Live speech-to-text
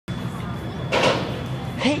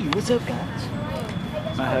Hey, what's up, guys?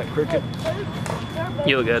 My hat crooked.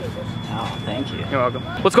 You look good. Oh, thank you. You're welcome.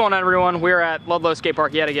 What's going on, everyone? We're at Ludlow Skate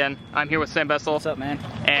Park yet again. I'm here with Sam Bessel. What's up, man?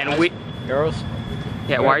 And we... Girls?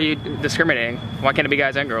 Yeah, why are you discriminating? Why can't it be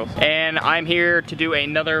guys and girls? And I'm here to do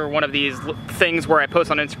another one of these things where I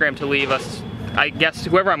post on Instagram to leave us, I guess,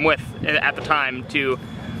 whoever I'm with at the time, to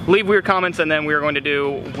leave weird comments, and then we're going to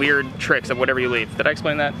do weird tricks of whatever you leave. Did I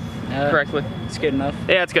explain that correctly? It's good enough.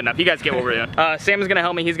 Yeah, it's good enough. You guys get what we're doing. Sam is gonna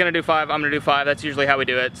help me. He's gonna do 5. I'm gonna do 5. That's usually how we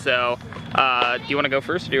do it. So, do you want to go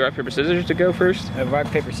first? Or do you rock, paper, scissors to go first? Rock,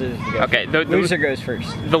 paper, scissors to go. Okay. The loser goes first.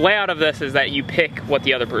 The layout of this is that you pick what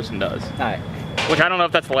the other person does. All right. Which I don't know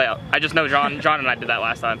if that's the layout. I just know John and I did that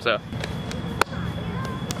last time. So.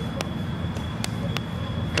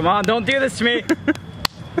 Come on, don't do this to me.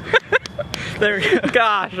 There we go.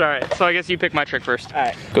 Gosh, all right. So I guess you pick my trick first. All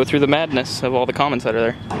right. Go through the madness of all the comments that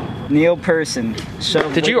are there. Neil Person.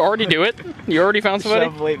 Did you already do it? You already found somebody?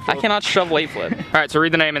 Shove late flip. I cannot shove late flip. All right, so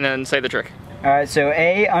read the name and then say the trick. All right, so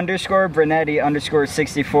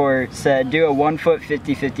A_Brunetti_64 said do a 1 foot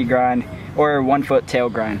 50-50 grind or a 1 foot tail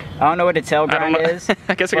grind. I don't know what a tail grind is.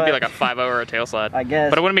 I guess it could be like a 5-0 or a tail slide. I guess.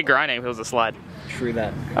 But it wouldn't be grinding if it was a slide. True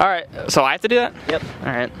that. All right, so I have to do that? Yep. All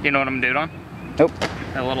right, you know what I'm gonna do it on? Nope.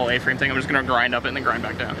 That little A-frame thing. I'm just gonna grind up it and then grind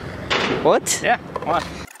back down. What? Yeah, come on.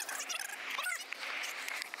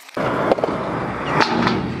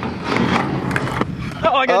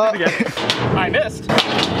 Oh, I gotta do it again. I missed.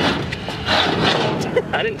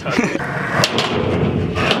 I didn't touch it.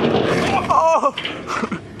 Oh!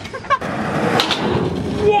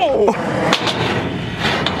 Whoa!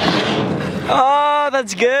 Oh,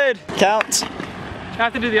 that's good. Counts. I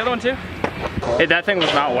have to do the other one too? Hey, that thing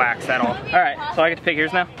was not waxed at all. All right, so I get to pick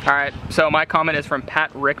yours now? All right, so my comment is from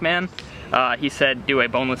Pat Rickman. He said do a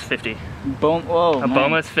boneless 50. Whoa, a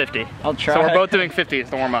boneless 50. I'll try. So we're both doing 50s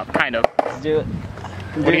to warm up, kind of. Let's do it.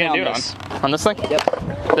 What are you gonna do it on? On this thing? Yep.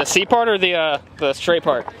 The C part or the straight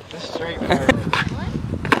part? The straight part.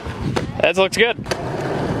 That looks good.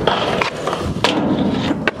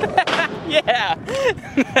 Yeah,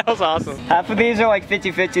 that was awesome. Half of these are like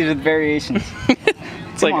 50-50s with variations.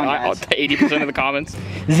 It's like 80% of the comments.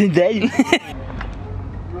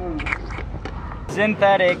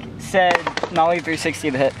 Synthetic said nollie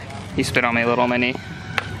 360 to hit. He spit on me a little on my knee.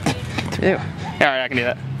 Ew. Yeah, all right, I can do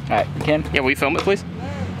that. All right, you can? Yeah, will you film it, please?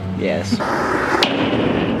 Yes.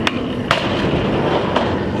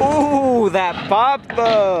 Ooh, that pop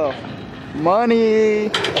though.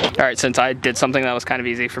 Money. All right, since I did something that was kind of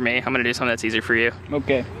easy for me, I'm gonna do something that's easier for you.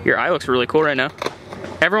 Okay. Your eye looks really cool right now.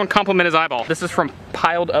 Everyone compliment his eyeball. This is from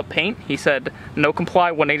Piled Up Paint. He said, no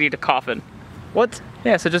comply 180 to coffin. What?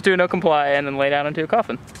 Yeah, so just do a no comply and then lay down into a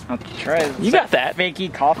coffin. I'll try it. You got that.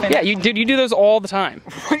 Fakey coffin? Yeah, you do those all the time.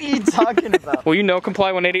 What are you talking about? Will you no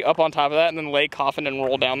comply 180 up on top of that and then lay coffin and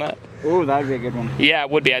roll down that? Ooh, that'd be a good one. Yeah, it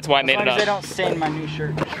would be. That's why I made it up. As long as I don't stain my new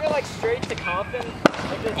shirt. You go like straight to coffin.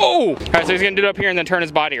 Like oh! All right, so he's gonna do it up here and then turn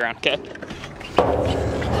his body around, okay?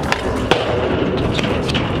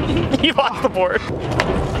 He lost the board.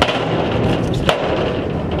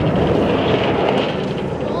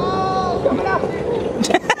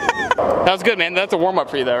 That was good, man. That's a warm up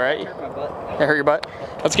for you, though, right? hurt my butt. It hurt your butt.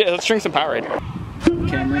 Let's drink some Powerade.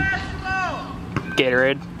 Camera.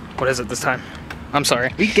 Gatorade. What is it this time? I'm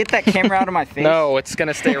sorry. You get that camera out of my face. No, it's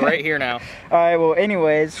gonna stay right here now. All right. Well,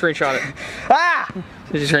 anyways. Screenshot it. Ah!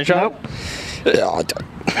 Did you screenshot it? Nope.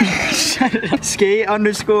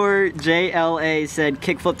 Skate_JLA said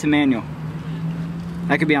kickflip to manual.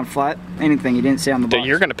 That could be on flat. Anything you didn't say on the box.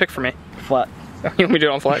 You're gonna pick for me. Flat. You want me to do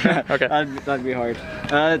it on flat? Okay. That'd be hard.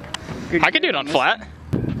 I could do it on flat.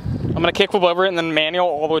 I'm gonna kickflip over it and then manual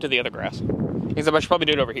all the way to the other grass. Except I should probably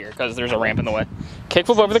do it over here because there's a ramp in the way.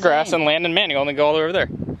 Kickflip over the grass and land in manual and then go all the way over there.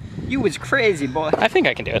 You was crazy, boy. I think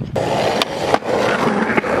I can do it.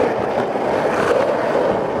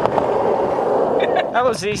 That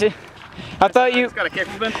was easy. I thought you were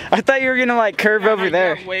gonna like curve over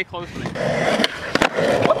there. Way close to me.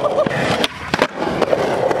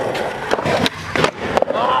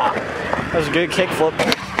 That was a good kickflip.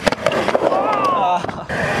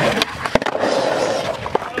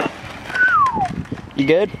 You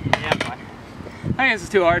good? Yeah, I'm fine. I think this is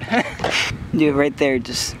too hard. Do it right there,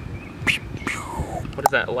 just. What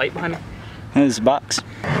is that, a light behind me? There's a box.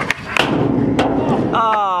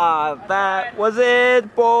 Ah, that was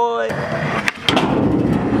it, boy.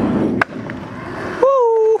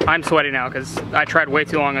 Woo! I'm sweaty now because I tried way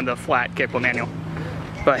too long on the flat kickflip manual.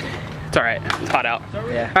 But it's all right, it's hot out.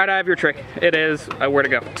 Yeah. All right, I have your trick. It is, where to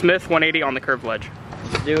go. Smith 180 on the curved ledge.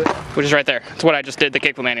 Do it. Which is right there. That's what I just did the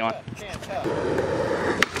kickflip manual on.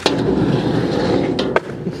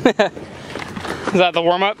 Is that the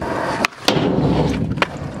warm-up?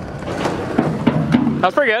 That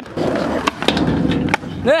was pretty good.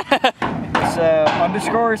 So,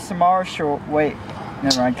 underscore Samarshall. Wait,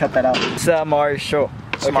 never mind, cut that out. Samarshall.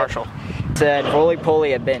 Samarshall. Said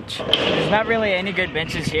roly-poly a bench. There's not really any good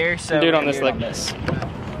benches here, so do it on this leg.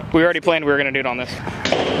 We already planned we were gonna do it on this.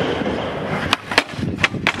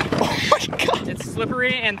 Oh my god! It's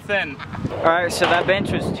slippery and thin. Alright, so that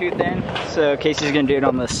bench was too thin, so Casey's gonna do it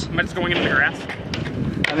on this. Am I just going into the grass?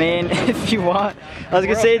 I mean, if you want. I was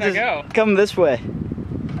gonna say just come this way.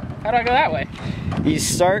 How do I go that way? You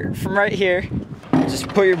start from right here, just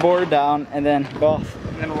put your board down, and then go off.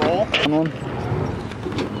 And then roll?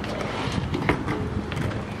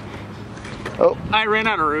 Oh. I ran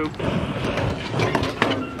out of room.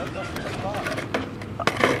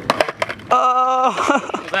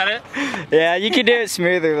 Oh! Is that it? Yeah, you can do it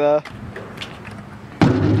smoother though.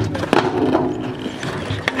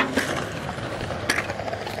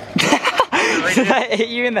 Did I hit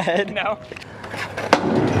you in the head? No.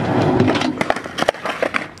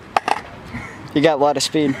 You got a lot of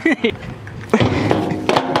speed.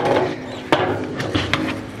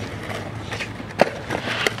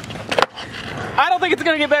 I don't think it's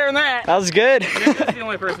gonna get better than that. That was good. He's the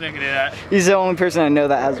only person who can do that. He's the only person I know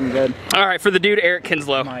that has been good. All right, for the dude Eric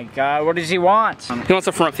Kinslow. Oh my god, what does he want? He wants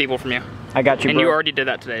a front feeble from you. I got you, and bro. you already did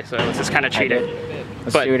that today, so it's just kind of cheating.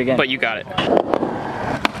 Let's do it again. But you got it.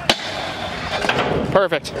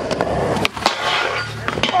 Perfect.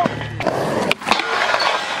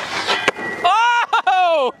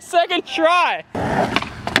 Oh! Second try!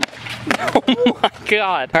 Oh my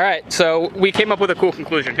god. All right, so we came up with a cool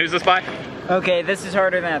conclusion. Who's this by? Okay, this is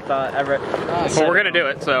harder than I thought. Well, we're gonna do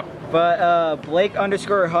it, so. But Blake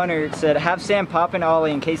underscore Hunter said, have Sam pop an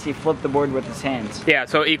ollie in case he flipped the board with his hands. Yeah,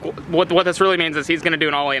 so equal. What this really means is he's gonna do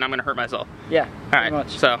an ollie and I'm gonna hurt myself. Yeah, all right,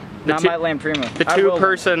 much. So. Not my Lamb Primo. The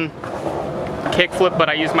two-person kickflip, but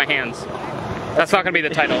I use my hands. That's not gonna be the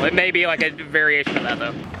title. It may be like a variation of that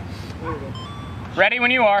though. Ready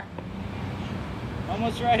when you are.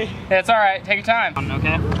 Almost ready. It's all right. Take your time.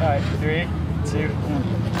 Okay. All right. 3, 2,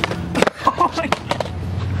 1. Oh my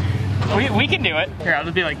God. We can do it. Here, I'll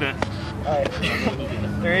just be like this. All right.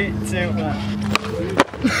 3, 2, 1.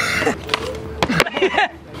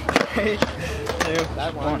 3, 2,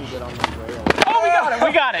 1. Oh, we got it.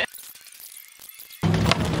 We got it.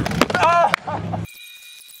 Oh.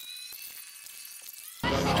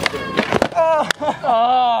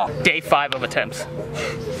 Oh. Day 5 of attempts.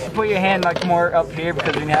 Put your hand like more up here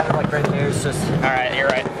because when you have it like right there, it's just. All right, you're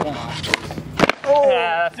right. Oh,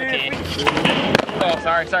 yeah, that's the key. Oh,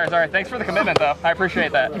 sorry. Thanks for the commitment, though. I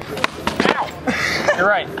appreciate that. Ow! You're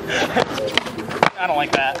right. I don't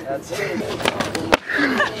like that.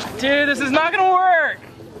 Dude, this is not gonna work.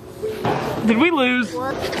 Did we lose?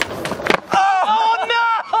 Oh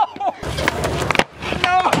no!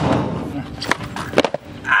 No!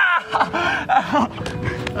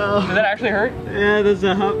 Oh. Does that actually hurt? Yeah, there's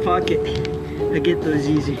a hot pocket. I get those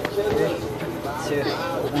easy. 2, 1.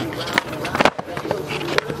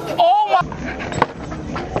 Oh my!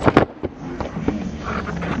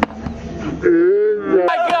 Oh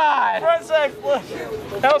my God! Frontside flip.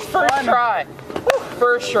 That was first try.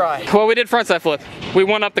 First try. Well, we did frontside flip. We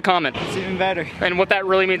won up the comment. It's even better. And what that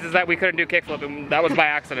really means is that we couldn't do kickflip, and that was by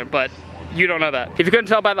accident, but you don't know that. If you couldn't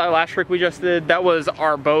tell by the last trick we just did, that was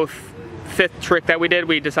our both 5th trick that we did.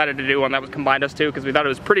 We decided to do one that was combined us two because we thought it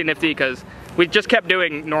was pretty nifty because we just kept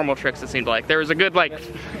doing normal tricks, it seemed like. There was a good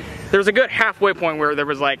halfway point where there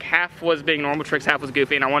was like half was being normal tricks, half was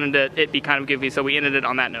goofy, and I wanted it be kind of goofy, so we ended it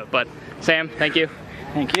on that note. But Sam, thank you.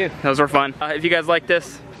 Thank you. Those were fun. If you guys like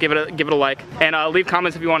this, give it a like, and leave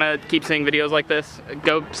comments if you want to keep seeing videos like this.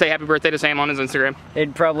 Go say happy birthday to Sam on his Instagram.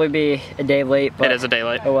 It'd probably be a day late, but it is a day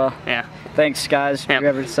late. Oh well. Yeah. Thanks, guys. Yep.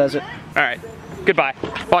 Whoever says it. All right. Goodbye.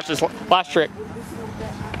 Watch this last trick.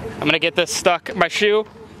 I'm gonna get this stuck, my shoe,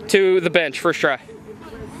 to the bench first try.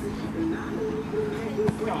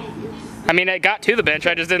 I mean, it got to the bench,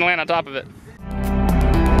 I just didn't land on top of it.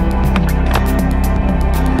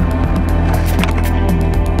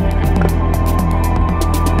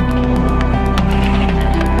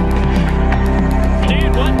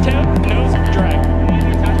 Dude, what tip? Nose drag.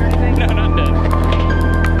 No, not dead.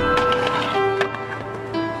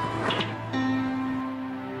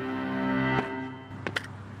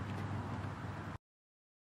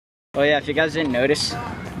 Oh yeah, if you guys didn't notice,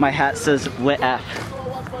 my hat says lit app.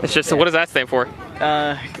 It's just, what does that stand for?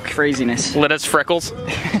 Craziness. Lit as freckles?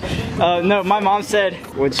 No, my mom said,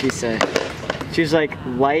 what'd she say? She was like,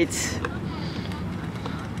 light.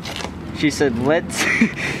 She said, lit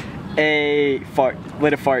a fart.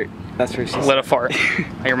 Lit a fart. That's what she said. Lit a fart.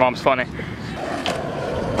 Your mom's funny.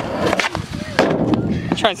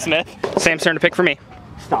 Trying Smith. Sam's turn to pick for me.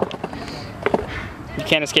 Stop. You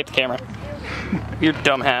can't escape the camera. Your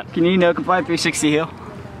dumb hat. Can you no comply 360 heel?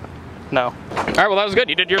 No. Alright, well that was good.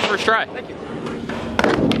 You did yours first try. Thank you.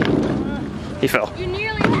 He fell. You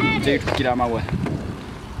nearly had it. Dude, get out of my way.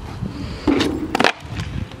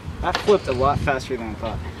 I flipped a lot faster than I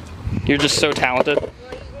thought. You're just so talented.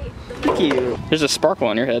 Thank you. There's a sparkle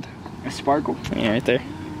on your head. A sparkle. Yeah, right there.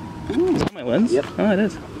 Ooh, is that my lens? Yep. Oh, it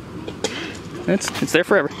is. It's there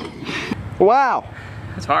forever. Wow.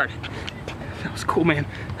 That's hard. That was cool, man.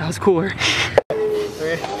 That was cooler.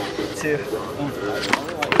 3, 2,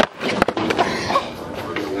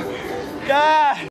 1. God!